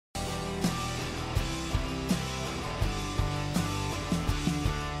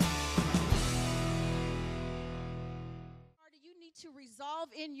resolve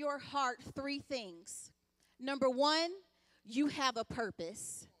in your heart three things. Number one, you have a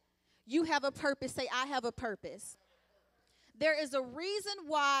purpose. You have a purpose. Say, I have a purpose. There is a reason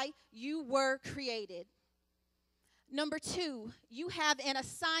why you were created. Number two, you have an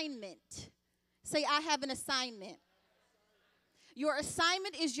assignment. Say, I have an assignment. Your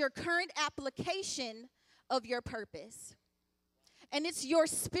assignment is your current application of your purpose. And it's your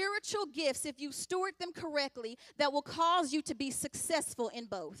spiritual gifts, if you steward them correctly, that will cause you to be successful in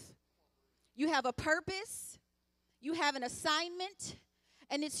both. You have a purpose, you have an assignment,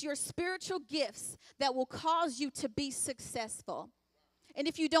 and it's your spiritual gifts that will cause you to be successful. And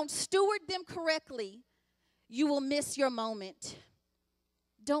if you don't steward them correctly, you will miss your moment.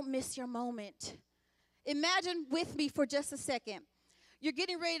 Don't miss your moment. Imagine with me for just a second. You're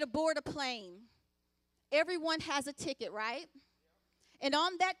getting ready to board a plane. Everyone has a ticket, right? And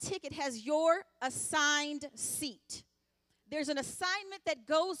on that ticket has your assigned seat. There's an assignment that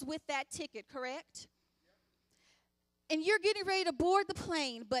goes with that ticket, correct? And you're getting ready to board the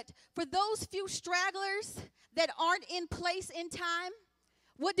plane, but for those few stragglers that aren't in place in time,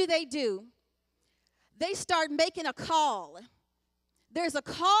 what do? They start making a call. There's a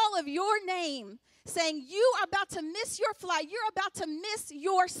call of your name saying, you are about to miss your flight. You're about to miss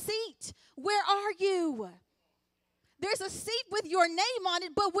your seat. Where are you? There's a seat with your name on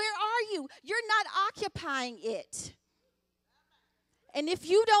it, but where are you? You're not occupying it. And if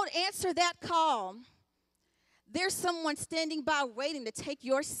you don't answer that call, there's someone standing by waiting to take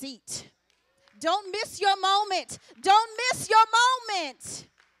your seat. Don't miss your moment. Don't miss your moment.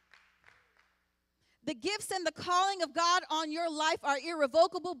 The gifts and the calling of God on your life are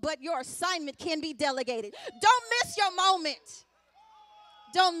irrevocable, but your assignment can be delegated. Don't miss your moment.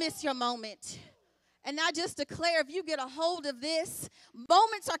 Don't miss your moment. And I just declare, if you get a hold of this,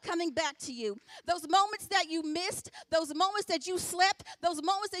 moments are coming back to you. Those moments that you missed, those moments that you slept, those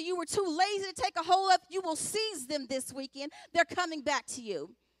moments that you were too lazy to take a hold of, you will seize them this weekend. They're coming back to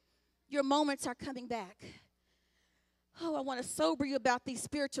you. Your moments are coming back. Oh, I want to sober you about these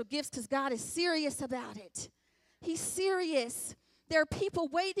spiritual gifts because God is serious about it. He's serious. There are people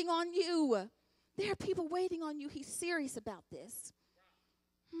waiting on you. There are people waiting on you. He's serious about this.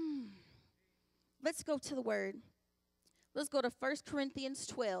 Let's go to the word. Let's go to 1 Corinthians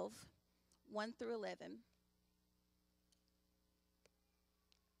 12, 1 through 11.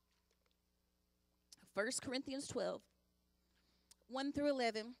 1 Corinthians 12, 1 through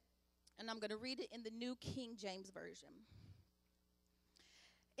 11. And I'm going to read it in the New King James Version.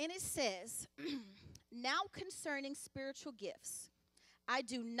 And it says, now concerning spiritual gifts, I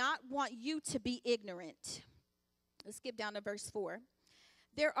do not want you to be ignorant. Let's skip down to verse 4.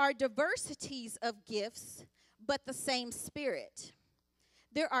 There are diversities of gifts, but the same Spirit.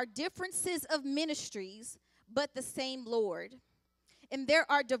 There are differences of ministries, but the same Lord. And there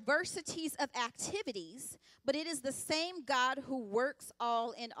are diversities of activities, but it is the same God who works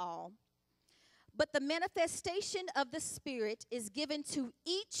all in all. But the manifestation of the Spirit is given to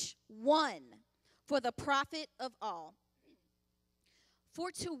each one for the profit of all. For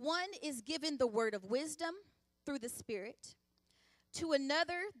to one is given the word of wisdom through the Spirit, to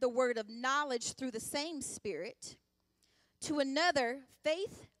another the word of knowledge through the same Spirit, to another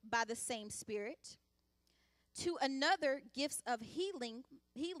faith by the same Spirit, to another gifts of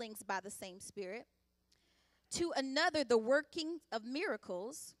healings by the same Spirit, to another the working of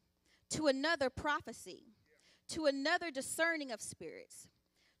miracles, to another prophecy, to another discerning of spirits,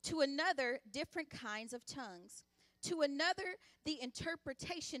 to another different kinds of tongues, to another the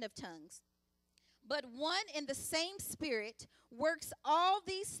interpretation of tongues. But one and the same Spirit works all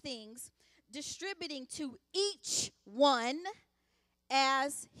these things, distributing to each one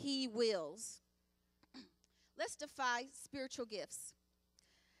as he wills. Let's define spiritual gifts.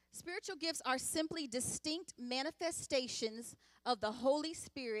 Spiritual gifts are simply distinct manifestations of the Holy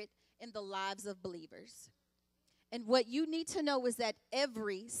Spirit in the lives of believers. And what you need to know is that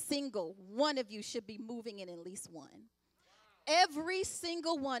every single one of you should be moving in at least one. Every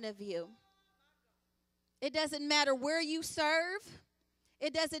single one of you. It doesn't matter where you serve.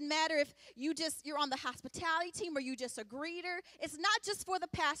 It doesn't matter if you're on the hospitality team or you just a greeter. It's not just for the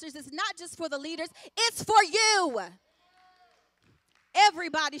pastors. It's not just for the leaders. It's for you.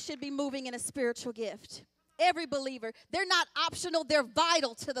 Everybody should be moving in a spiritual gift. Every believer. They're not optional. They're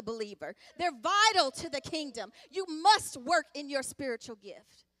vital to the believer. They're vital to the kingdom. You must work in your spiritual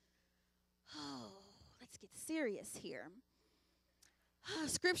gift. Oh, let's get serious here.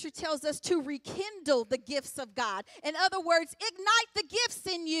 Scripture tells us to rekindle the gifts of God. In other words, ignite the gifts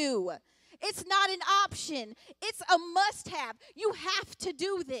in you. It's not an option. It's a must-have. You have to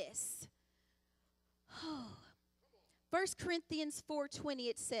do this. 1 Corinthians 4:20,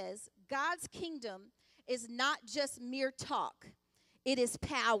 it says, God's kingdom is not just mere talk. It is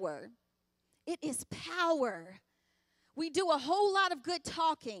power. It is power. We do a whole lot of good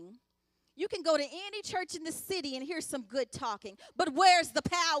talking. You can go to any church in the city and hear some good talking. But where's the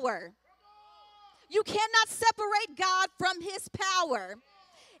power? You cannot separate God from his power.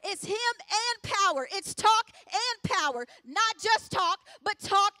 It's him and power. It's talk and power. Not just talk, but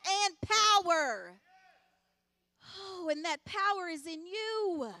talk and power. Oh, and that power is in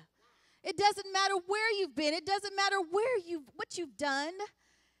you. It doesn't matter where you've been. It doesn't matter what you've done.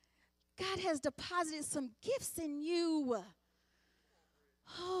 God has deposited some gifts in you.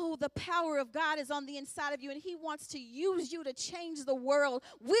 Oh, the power of God is on the inside of you, and he wants to use you to change the world.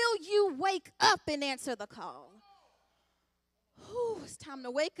 Will you wake up and answer the call? Oh, it's time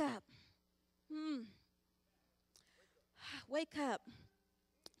to wake up. Wake up.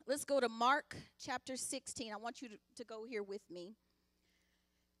 Let's go to Mark chapter 16. I want you to go here with me.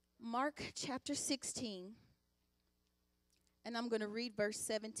 Mark chapter 16. And I'm going to read verse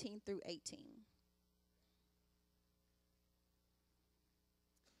 17 through 18.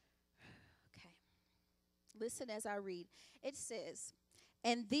 Okay. Listen as I read. It says,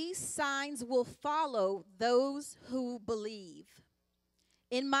 and these signs will follow those who believe.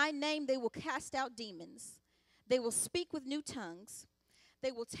 In my name they will cast out demons. They will speak with new tongues.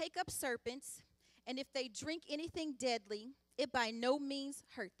 They will take up serpents. And if they drink anything deadly, it by no means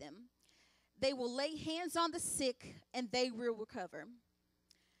hurt them. They will lay hands on the sick, and they will recover.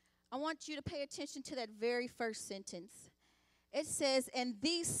 I want you to pay attention to that very first sentence. It says, and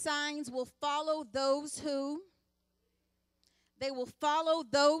these signs will follow those who? They will follow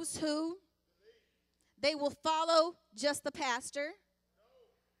those who? They will follow just the pastor.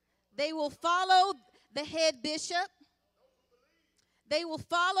 They will follow the head bishop. They will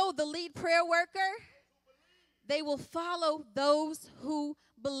follow the lead prayer worker. They will follow those who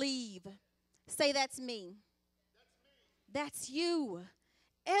believe. Say, that's me. That's you.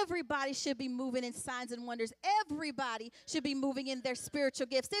 Everybody should be moving in signs and wonders. Everybody should be moving in their spiritual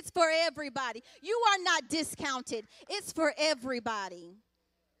gifts. It's for everybody. You are not discounted. It's for everybody.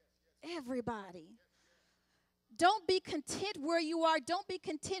 Everybody. Don't be content where you are. Don't be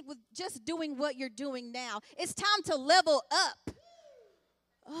content with just doing what you're doing now. It's time to level up.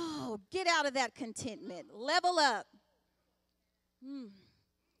 Oh, get out of that contentment. Level up.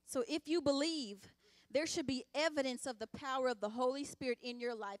 So if you believe, there should be evidence of the power of the Holy Spirit in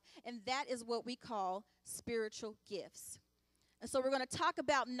your life, and that is what we call spiritual gifts. And so we're going to talk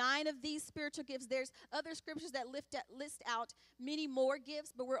about 9 of these spiritual gifts. There's other scriptures that list out many more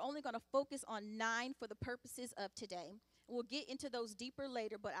gifts, but we're only going to focus on 9 for the purposes of today. We'll get into those deeper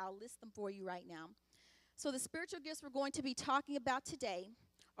later, but I'll list them for you right now. So the spiritual gifts we're going to be talking about today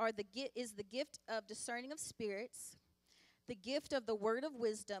is the gift of discerning of spirits, the gift of the word of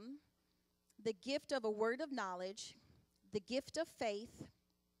wisdom, the gift of a word of knowledge, the gift of faith,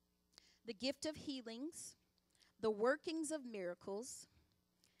 the gift of healings, the workings of miracles,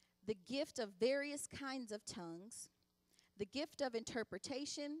 the gift of various kinds of tongues, the gift of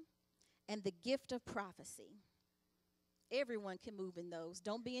interpretation, and the gift of prophecy. Everyone can move in those.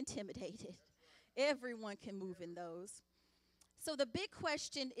 Don't be intimidated. Everyone can move in those. So the big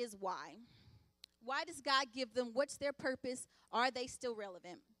question is why? Why does God give them? What's their purpose? Are they still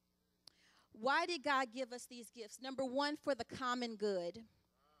relevant? Why did God give us these gifts? Number 1, for the common good.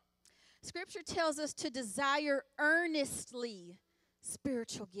 Scripture tells us to desire earnestly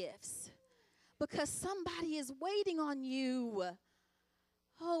spiritual gifts because somebody is waiting on you.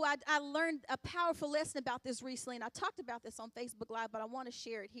 Oh, I learned a powerful lesson about this recently, and I talked about this on Facebook Live, but I want to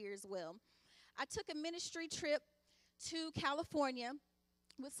share it here as well. I took a ministry trip to California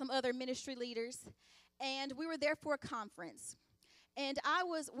with some other ministry leaders, and we were there for a conference. And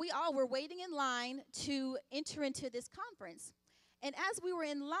we all were waiting in line to enter into this conference. And as we were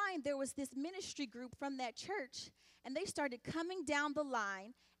in line, there was this ministry group from that church, and they started coming down the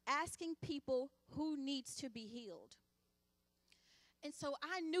line asking people who needs to be healed. And so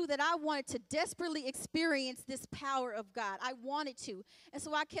I knew that I wanted to desperately experience this power of God. I wanted to. And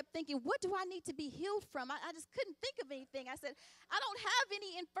so I kept thinking, what do I need to be healed from? I just couldn't think of anything. I said, I don't have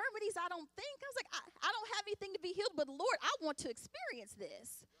any infirmities, I don't think. I was like, I don't have anything to be healed, but Lord, I want to experience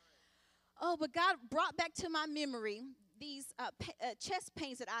this. Oh, but God brought back to my memory these chest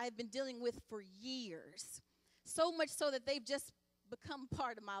pains that I have been dealing with for years. So much so that they've just become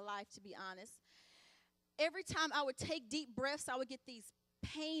part of my life, to be honest. Every time I would take deep breaths, I would get these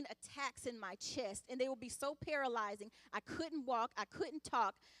pain attacks in my chest, and they would be so paralyzing. I couldn't walk, I couldn't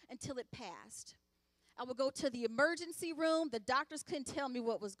talk until it passed. I would go to the emergency room. The doctors couldn't tell me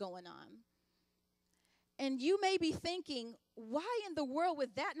what was going on. And you may be thinking, why in the world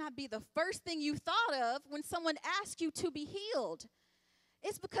would that not be the first thing you thought of when someone asked you to be healed?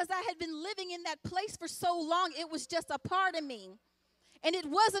 It's because I had been living in that place for so long, it was just a part of me. And it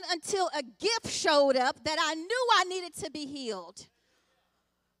wasn't until a gift showed up that I knew I needed to be healed.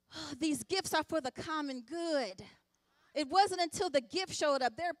 These gifts are for the common good. It wasn't until the gift showed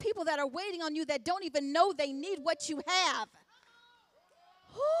up. There are people that are waiting on you that don't even know they need what you have.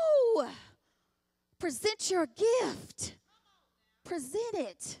 Ooh. Present your gift. Present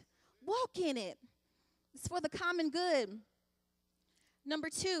it. Walk in it. It's for the common good. Number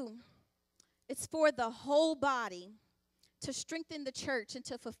 2, it's for the whole body to strengthen the church and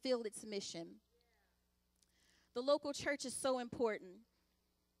to fulfill its mission. The local church is so important.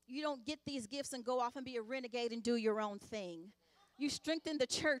 You don't get these gifts and go off and be a renegade and do your own thing. You strengthen the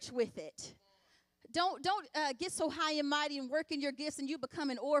church with it. Don't get so high and mighty and work in your gifts and you become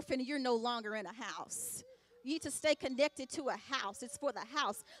an orphan and you're no longer in a house. You need to stay connected to a house. It's for the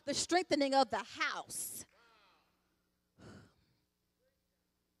house, the strengthening of the house.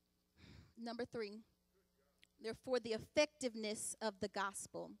 Number 3, they're for the effectiveness of the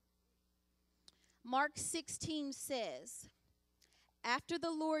gospel. Mark 16 says, after the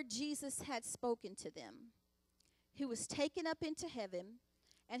Lord Jesus had spoken to them, he was taken up into heaven,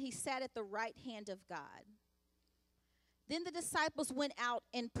 and he sat at the right hand of God. Then the disciples went out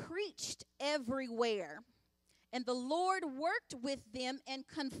and preached everywhere, and the Lord worked with them and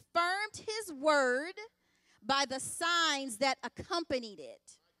confirmed his word by the signs that accompanied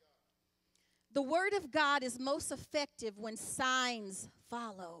it. The word of God is most effective when signs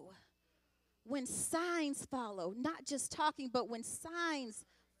follow. When signs follow, not just talking, but when signs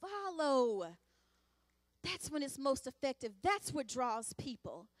follow. That's when it's most effective. That's what draws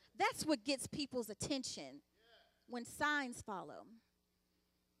people. That's what gets people's attention, when signs follow.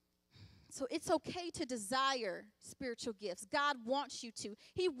 So it's okay to desire spiritual gifts. God wants you to.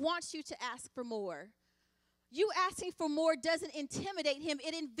 He wants you to ask for more. You asking for more doesn't intimidate him.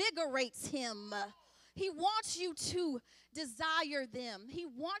 It invigorates him. He wants you to desire them. He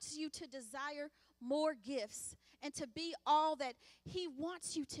wants you to desire more gifts and to be all that he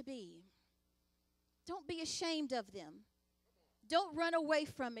wants you to be. Don't be ashamed of them. Don't run away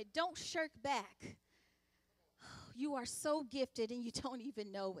from it. Don't shirk back. You are so gifted and you don't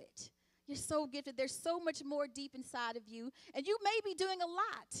even know it. You're so gifted. There's so much more deep inside of you, and you may be doing a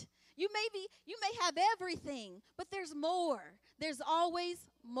lot. You may have everything, but there's more. There's always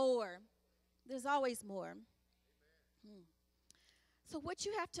more. There's always more. So what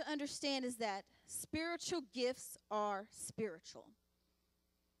you have to understand is that spiritual gifts are spiritual.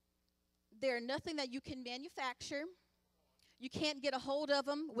 They're nothing that you can manufacture. You can't get a hold of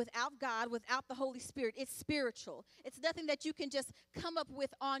them without God, without the Holy Spirit. It's spiritual. It's nothing that you can just come up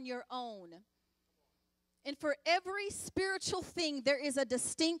with on your own. And for every spiritual thing, there is a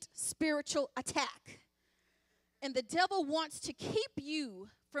distinct spiritual attack. And the devil wants to keep you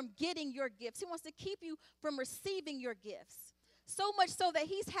from getting your gifts. He wants to keep you from receiving your gifts. So much so that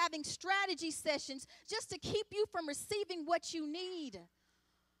he's having strategy sessions just to keep you from receiving what you need.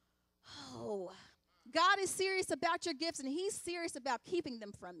 Oh, God is serious about your gifts, and he's serious about keeping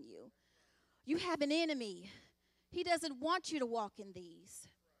them from you. You have an enemy. He doesn't want you to walk in these.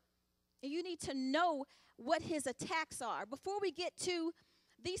 And you need to know what his attacks are. Before we get to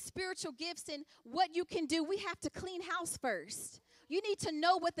these spiritual gifts and what you can do, we have to clean house first. You need to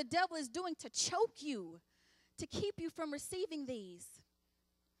know what the devil is doing to choke you, to keep you from receiving these.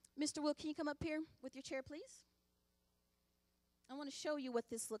 Mr. Will, can you come up here with your chair, please? I want to show you what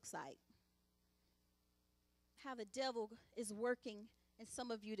this looks like. How the devil is working in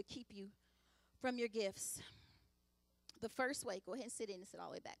some of you to keep you from your gifts. The first way, go ahead and sit in and sit all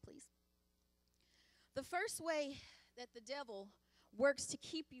the way back, please. The first way that the devil works to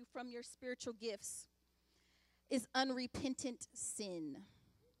keep you from your spiritual gifts is unrepentant sin.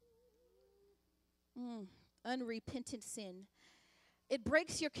 Unrepentant sin. It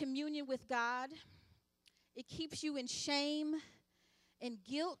breaks your communion with God. It keeps you in shame and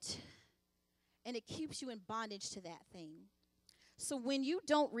guilt, and it keeps you in bondage to that thing. So when you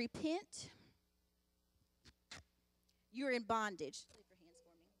don't repent, you're in bondage. Lift your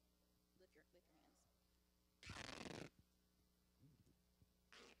hands for me. Lift your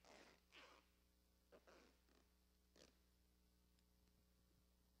hands.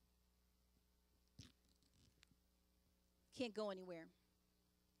 Can't go anywhere.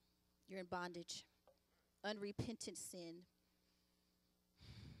 You're in bondage. Unrepentant sin.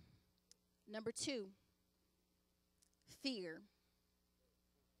 Number 2, fear.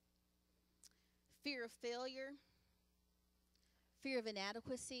 Fear of failure. Fear of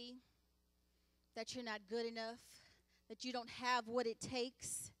inadequacy. that you're not good enough, that you don't have what it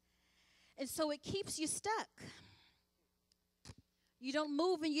takes. And so it keeps you stuck. You don't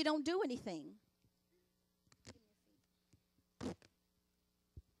move and you don't do anything.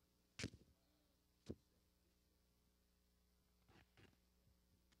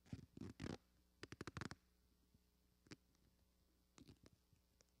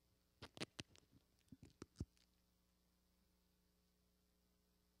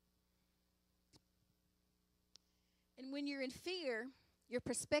 And when you're in fear, your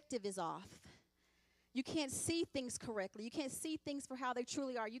perspective is off. You can't see things correctly. You can't see things for how they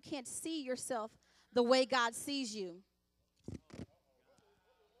truly are. You can't see yourself the way God sees you.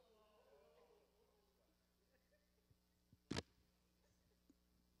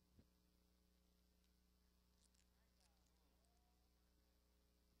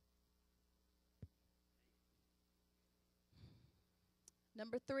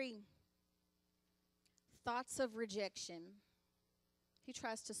 Number 3, thoughts of rejection. He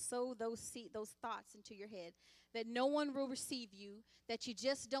tries to sow those thoughts into your head that no one will receive you, that you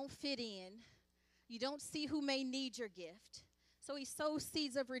just don't fit in. You don't see who may need your gift. So he sows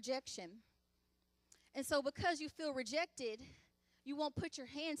seeds of rejection. And so because you feel rejected, you won't put your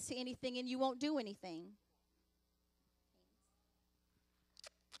hands to anything and you won't do anything.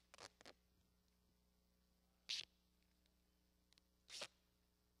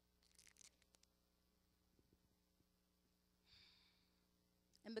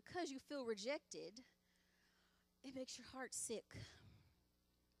 And because you feel rejected, it makes your heart sick.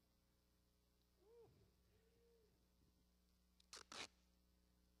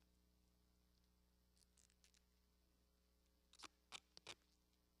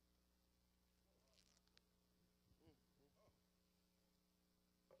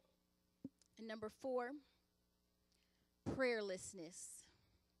 And number 4, prayerlessness.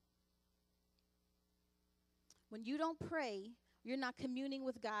 When you don't pray, you're not communing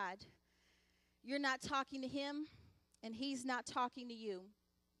with God. You're not talking to him, and he's not talking to you.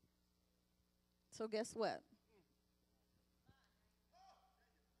 So guess what?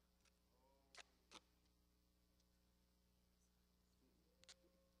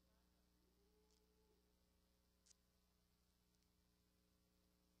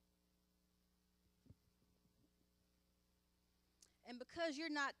 And because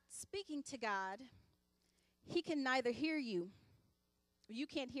you're not speaking to God, he can neither hear you, or you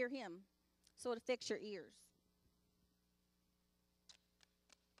can't hear him. So it affects your ears.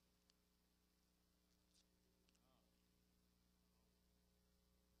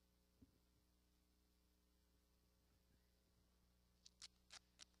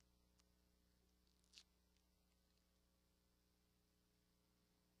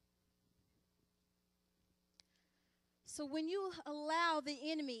 So when you allow the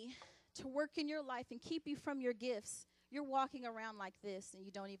enemy to work in your life and keep you from your gifts, you're walking around like this and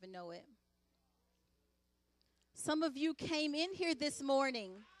you don't even know it. Some of you came in here this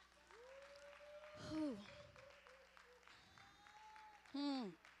morning.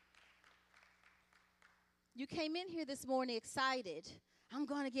 You came in here this morning excited. I'm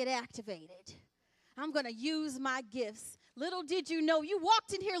going to get activated. I'm going to use my gifts. Little did you know, you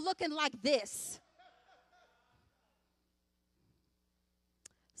walked in here looking like this.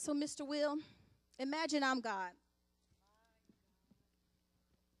 So, Mr. Will, imagine I'm God.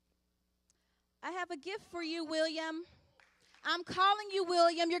 I have a gift for you, William. I'm calling you,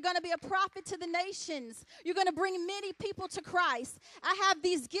 William. You're going to be a prophet to the nations. You're going to bring many people to Christ. I have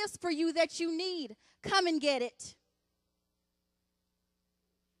these gifts for you that you need. Come and get it.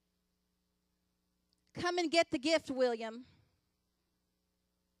 Come and get the gift, William.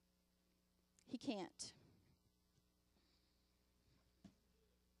 He can't.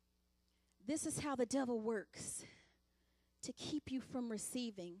 This is how the devil works, to keep you from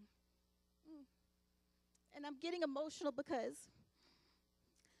receiving. And I'm getting emotional because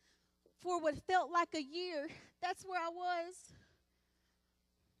for what felt like a year, that's where I was.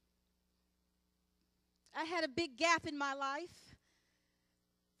 I had a big gap in my life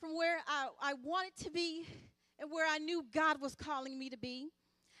from where I wanted to be and where I knew God was calling me to be.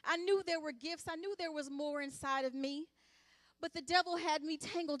 I knew there were gifts. I knew there was more inside of me. But the devil had me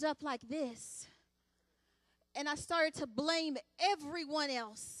tangled up like this. And I started to blame everyone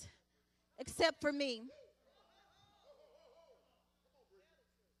else except for me.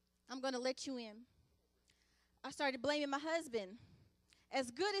 I'm going to let you in. I started blaming my husband. As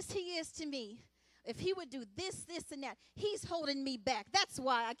good as he is to me, if he would do this, this, and that, he's holding me back. That's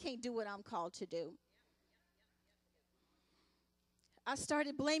why I can't do what I'm called to do. I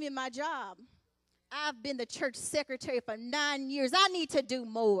started blaming my job. I've been the church secretary for 9 years. I need to do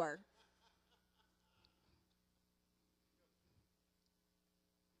more.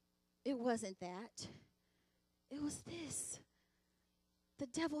 It wasn't that. It was this. The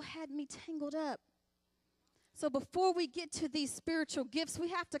devil had me tangled up. So before we get to these spiritual gifts, we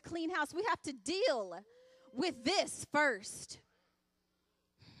have to clean house. We have to deal with this first.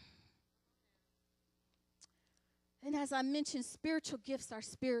 And as I mentioned, spiritual gifts are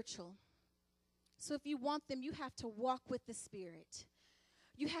spiritual. So if you want them, you have to walk with the Spirit.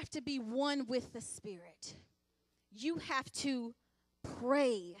 You have to be one with the Spirit. You have to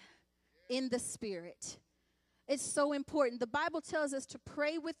pray in the Spirit. It's so important. The Bible tells us to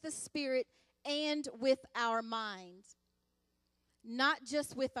pray with the Spirit and with our mind. Not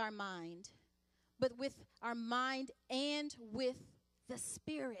just with our mind, but with our mind and with the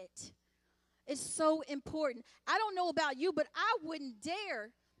Spirit. It's so important. I don't know about you, but I wouldn't dare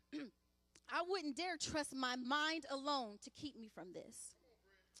trust my mind alone to keep me from this,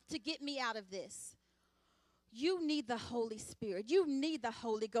 to get me out of this. You need the Holy Spirit. You need the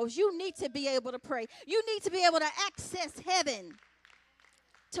Holy Ghost. You need to be able to pray. You need to be able to access heaven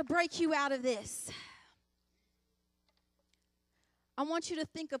to break you out of this. I want you to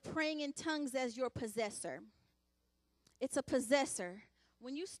think of praying in tongues as your possessor. It's a possessor.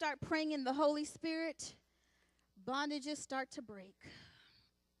 When you start praying in the Holy Spirit, bondages start to break.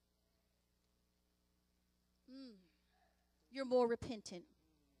 You're more repentant.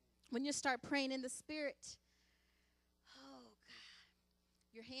 When you start praying in the Spirit, oh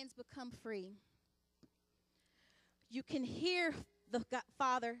God, your hands become free. You can hear the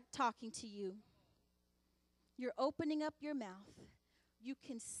Father talking to you. You're opening up your mouth. You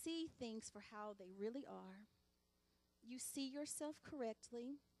can see things for how they really are. You see yourself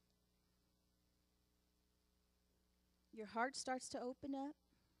correctly. Your heart starts to open up.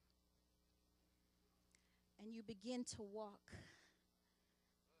 And you begin to walk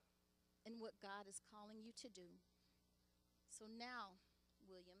in what God is calling you to do. So now,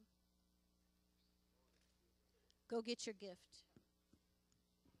 William, go get your gift.